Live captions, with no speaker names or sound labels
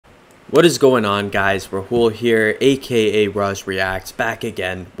What is going on, guys? Rahul here, aka Ruz Reacts, back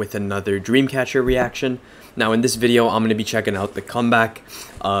again with another Dreamcatcher reaction. Now in this video, I'm going to be checking out the comeback.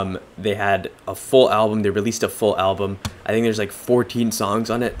 They had a full album, they released a full album. I think there's like 14 songs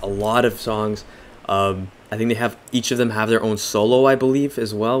on it, a lot of songs. I think they have, each of them have their own solo, I believe,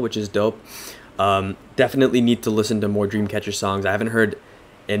 as well, which is dope. Definitely need to listen to more Dreamcatcher songs. I haven't heard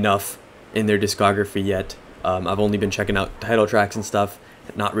enough in their discography yet. I've only been checking out title tracks and stuff,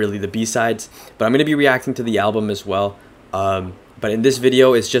 not really the B-sides, but I'm going to be reacting to the album as well. But in this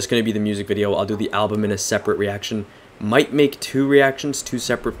video, it's just going to be the music video. I'll do the album in a separate reaction. Might make two reactions, two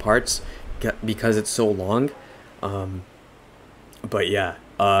separate parts, because it's so long. But yeah,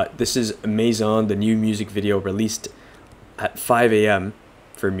 this is MAISON, the new music video released at 5 a.m.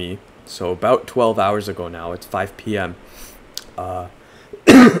 for me. So about 12 hours ago now, it's 5 p.m.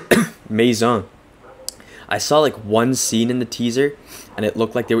 MAISON. I saw like one scene in the teaser, and it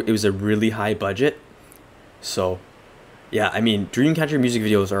looked like it was a really high budget. So, yeah, I mean, Dreamcatcher music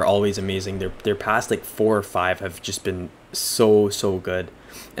videos are always amazing. Their past like 4 or 5 have just been so good,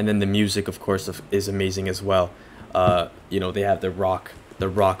 and then the music, of course, is amazing as well. You know, they have the rock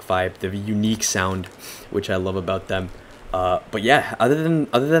vibe, the unique sound, which I love about them. But yeah, other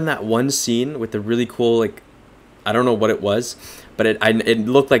than that one scene with the really cool, like, I don't know what it was, but it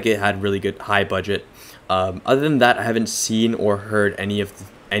looked like it had really good high budget. Other than that, I haven't seen or heard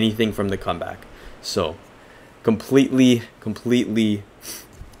anything from the comeback. So, completely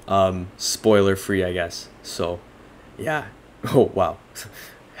spoiler free, I guess. So, yeah. Oh wow,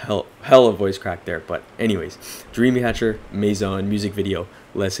 hell of voice crack there. But anyways, Dreamcatcher MAISON music video.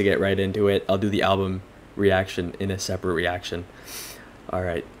 Let's get right into it. I'll do the album reaction in a separate reaction. All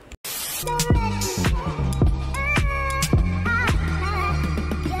right.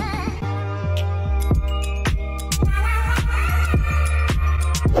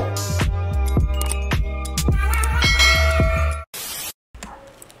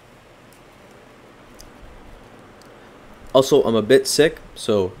 Also, I'm a bit sick,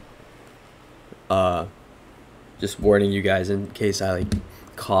 so just warning you guys in case I like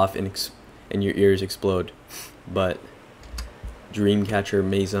cough and your ears explode. But Dreamcatcher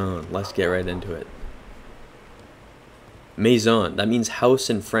MAISON, let's get right into it. MAISON, that means house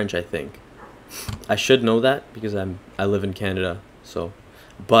in French, I think. I should know that because I live in Canada, so,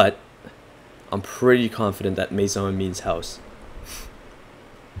 but I'm pretty confident that MAISON means house.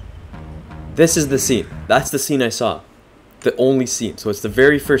 This is the scene. That's the scene I saw. The only scene. So it's the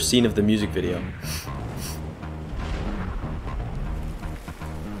very first scene of the music video.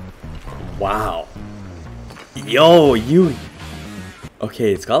 Wow. Yo, you.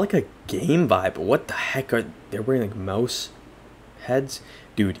 Okay, it's got like a game vibe, but what the heck are they're wearing, like mouse heads?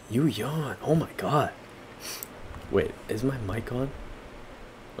 Dude, you yawn. Oh my god. Wait, is my mic on?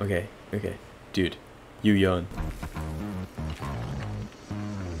 Okay. Dude, you yawn.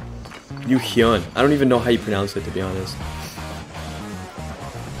 You hyun. I don't even know how you pronounce it, to be honest.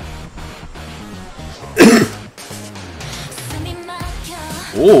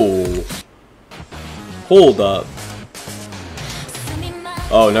 Oh, hold up.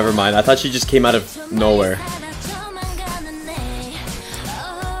 Oh, never mind. I thought she just came out of nowhere.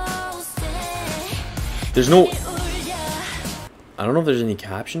 There's no, I don't know if there's any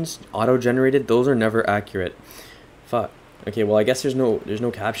captions auto-generated. Those are never accurate. Fuck. Okay, well, I guess there's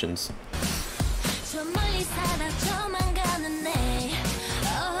no captions.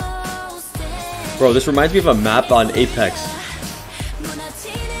 Bro, this reminds me of a map on Apex.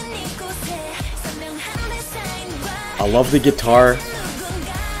 I love the guitar.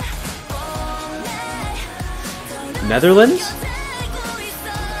 Netherlands?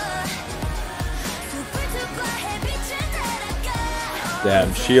 Damn,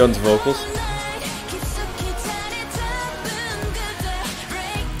 Shion's vocals.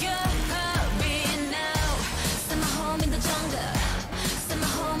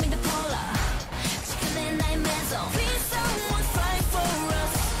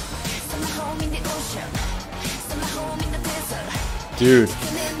 Dude.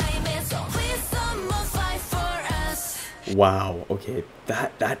 Wow, okay.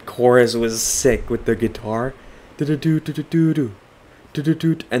 That chorus was sick with the guitar. And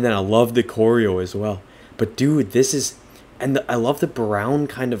then I love the choreo as well. But dude, this is, and I love the brown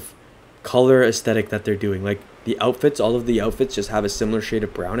kind of color aesthetic that they're doing. Like the outfits, all of the outfits just have a similar shade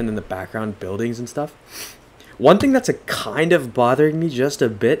of brown, and then the background buildings and stuff. One thing that's a kind of bothering me just a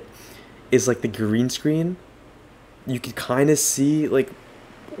bit is like the green screen. You could kind of see like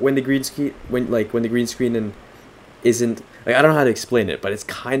when the green screen the green screen and isn't, like, I don't know how to explain it, but it's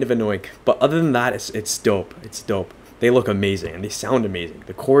kind of annoying. But other than that, it's dope. It's dope. They look amazing and they sound amazing.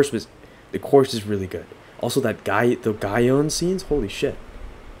 The chorus is really good. Also the Gaeon scenes, holy shit.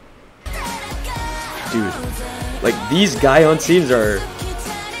 Dude, like these Gaeon scenes are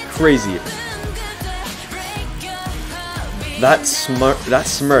crazy. That smirk.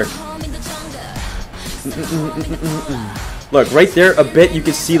 Look, right there a bit you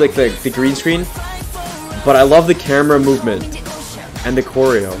can see like the green screen. But I love the camera movement and the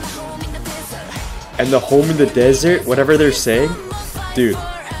choreo. And the home in the desert, whatever they're saying. Dude.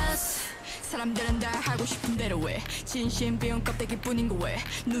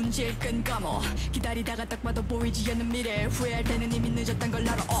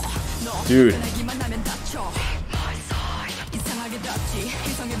 Dude.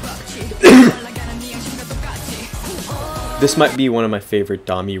 This might be one of my favorite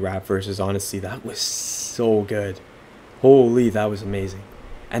Dami rap verses, honestly. That was so good. Holy, that was amazing.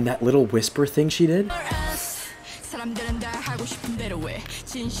 And that little whisper thing she did?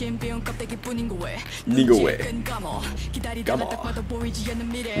 Nigga way. Come on.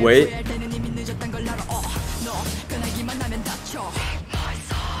 Wait.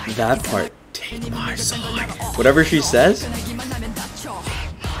 That part. Take my side. Whatever she says.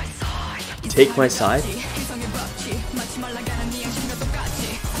 Take my side.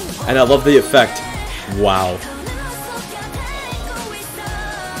 And I love the effect. Wow.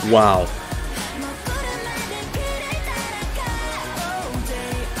 Wow.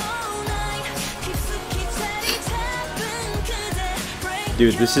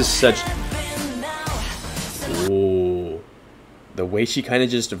 Dude, this is such... Ooh. The way she kind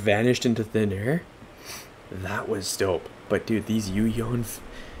of just vanished into thin air. That was dope. But dude, these Yuyeon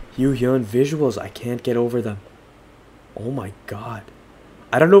visuals, I can't get over them. Oh my god.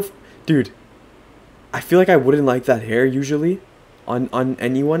 I don't know if... Dude. I feel like I wouldn't like that hair usually. On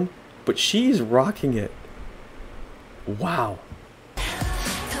anyone, but she's rocking it. Wow. I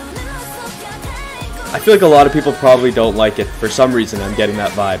feel like a lot of people probably don't like it. For some reason I'm getting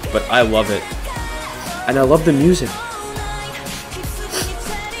that vibe, but I love it. And I love the music.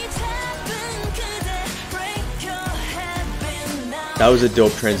 That was a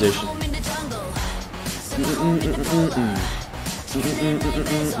dope transition.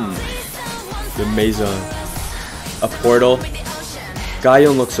 The Maison. A portal.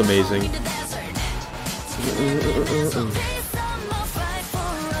 Gaeon looks amazing.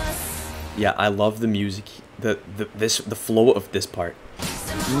 Yeah, I love the music. The flow of this part.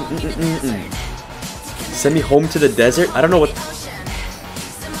 Send me home to the desert. I don't know what.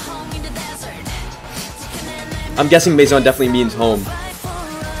 I'm guessing Maison definitely means home.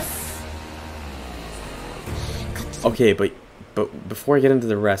 Okay, but before I get into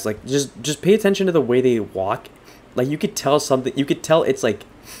the rest, like just pay attention to the way they walk. Like you could tell something. You could tell it's like,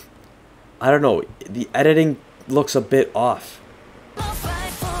 I don't know. The editing looks a bit off.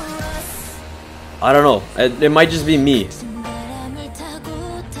 I don't know. It might just be me.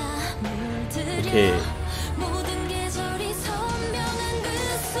 Okay.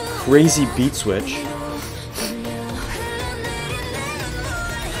 Crazy beat switch.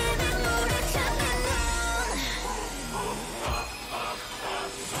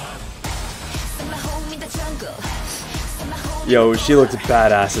 Yo, she looks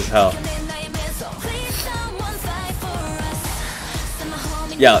badass as hell.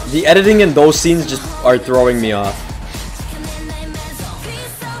 Yeah, the editing in those scenes just are throwing me off.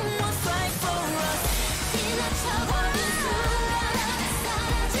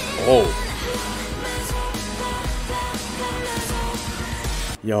 Oh.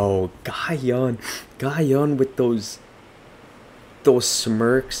 Yo, Gaeon with those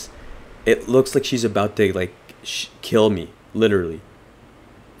smirks. It looks like she's about to like kill me, literally.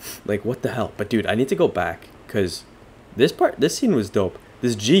 Like what the hell? But dude, I need to go back because this scene was dope.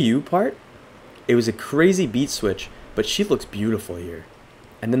 This GU part, it was a crazy beat switch, but she looks beautiful here.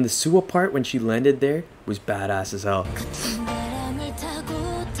 And then the Suwa part when she landed there was badass as hell.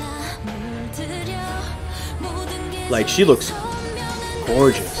 Like she looks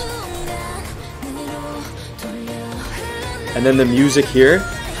gorgeous. And then the music here,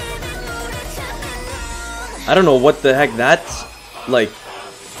 I don't know what the heck that's like.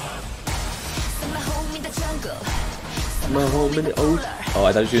 My home in the ocean. Oh,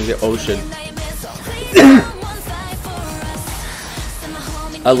 I thought she was going to say ocean.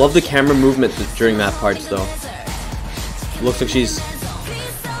 I love the camera movement during that part though. Looks like she's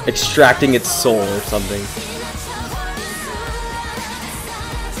extracting its soul or something.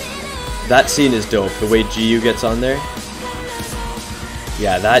 That scene is dope. The way GU gets on there.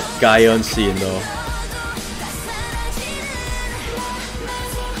 Yeah, that Gaeon scene though.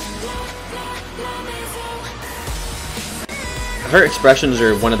 her expressions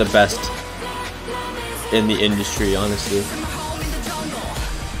are one of the best in the industry, honestly.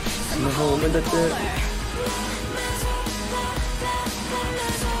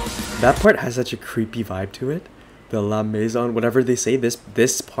 That part has such a creepy vibe to it. The La Maison, whatever they say,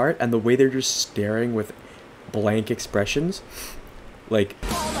 this part, and the way they're just staring with blank expressions. Like,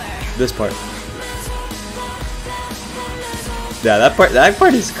 this part. Yeah, that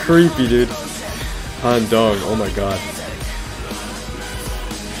part is creepy, dude. Han Dong, oh my god.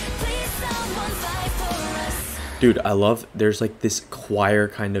 Dude, I love, there's like this choir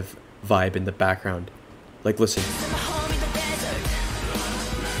kind of vibe in the background. Like, listen.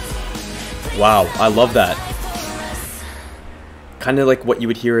 Wow, I love that. Kind of like what you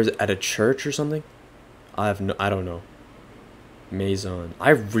would hear at a church or something. I don't know. Maison.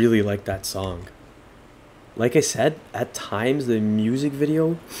 I really like that song. Like I said, at times the music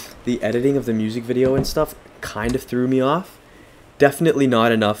video, the editing of the music video and stuff kind of threw me off. Definitely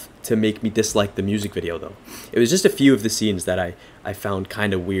not enough to make me dislike the music video though. It was just a few of the scenes that I found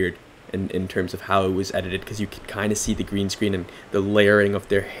kind of weird in terms of how it was edited, because you could kind of see the green screen and the layering of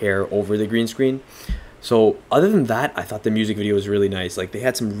their hair over the green screen. So other than that, I thought the music video was really nice. Like, they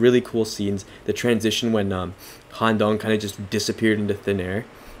had some really cool scenes. The transition when Han Dong kind of just disappeared into thin air,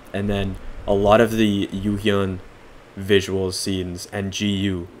 and then a lot of the Yoo-hyun visual scenes and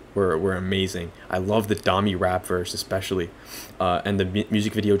GU were amazing. I love the Dami rap verse especially, and the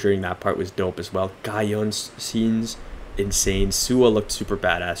music video during that part was dope as well. Gayeon's scenes, insane. Sua looked super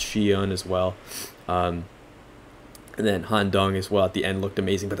badass. Shiyeon as well. And then Han Dong as well at the end looked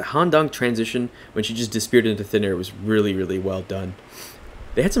amazing. But the Han Dong transition when she just disappeared into thin air was really, really well done.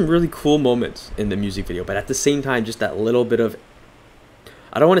 They had some really cool moments in the music video, but at the same time, just that little bit of,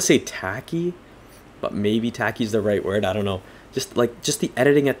 I don't want to say tacky, but maybe tacky is the right word. I don't know. Just the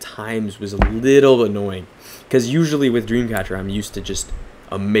editing at times was a little annoying, because usually with Dreamcatcher I'm used to just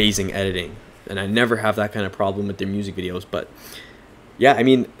amazing editing, and I never have that kind of problem with their music videos. But yeah, I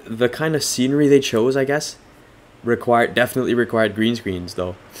mean, the kind of scenery they chose, I guess, definitely required green screens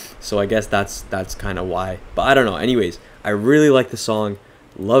though, so I guess that's kind of why. But I don't know. Anyways, I really like the song,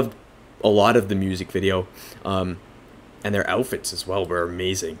 loved a lot of the music video, and their outfits as well were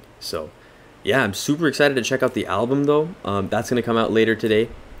amazing. So yeah, I'm super excited to check out the album though. That's gonna come out later today,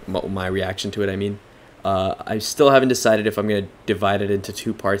 my reaction to it, I mean. I still haven't decided if I'm gonna divide it into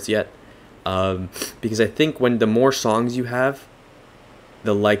 2 parts yet, because I think when the more songs you have,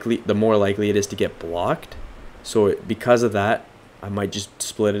 the more likely it is to get blocked. So because of that, I might just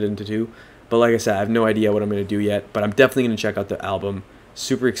split it into 2. But like I said, I have no idea what I'm going to do yet. But I'm definitely going to check out the album.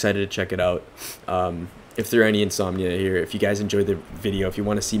 Super excited to check it out. If there are any insomnia here, if you guys enjoyed the video, if you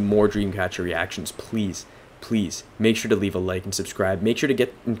want to see more Dreamcatcher reactions, please make sure to leave a like and subscribe. Make sure to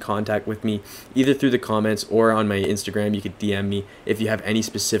get in contact with me either through the comments or on my Instagram. You could DM me if you have any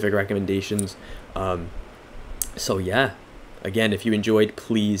specific recommendations. So yeah, again, if you enjoyed,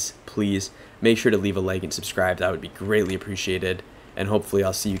 please make sure to leave a like and subscribe. That would be greatly appreciated. And hopefully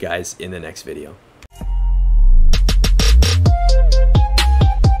I'll see you guys in the next video.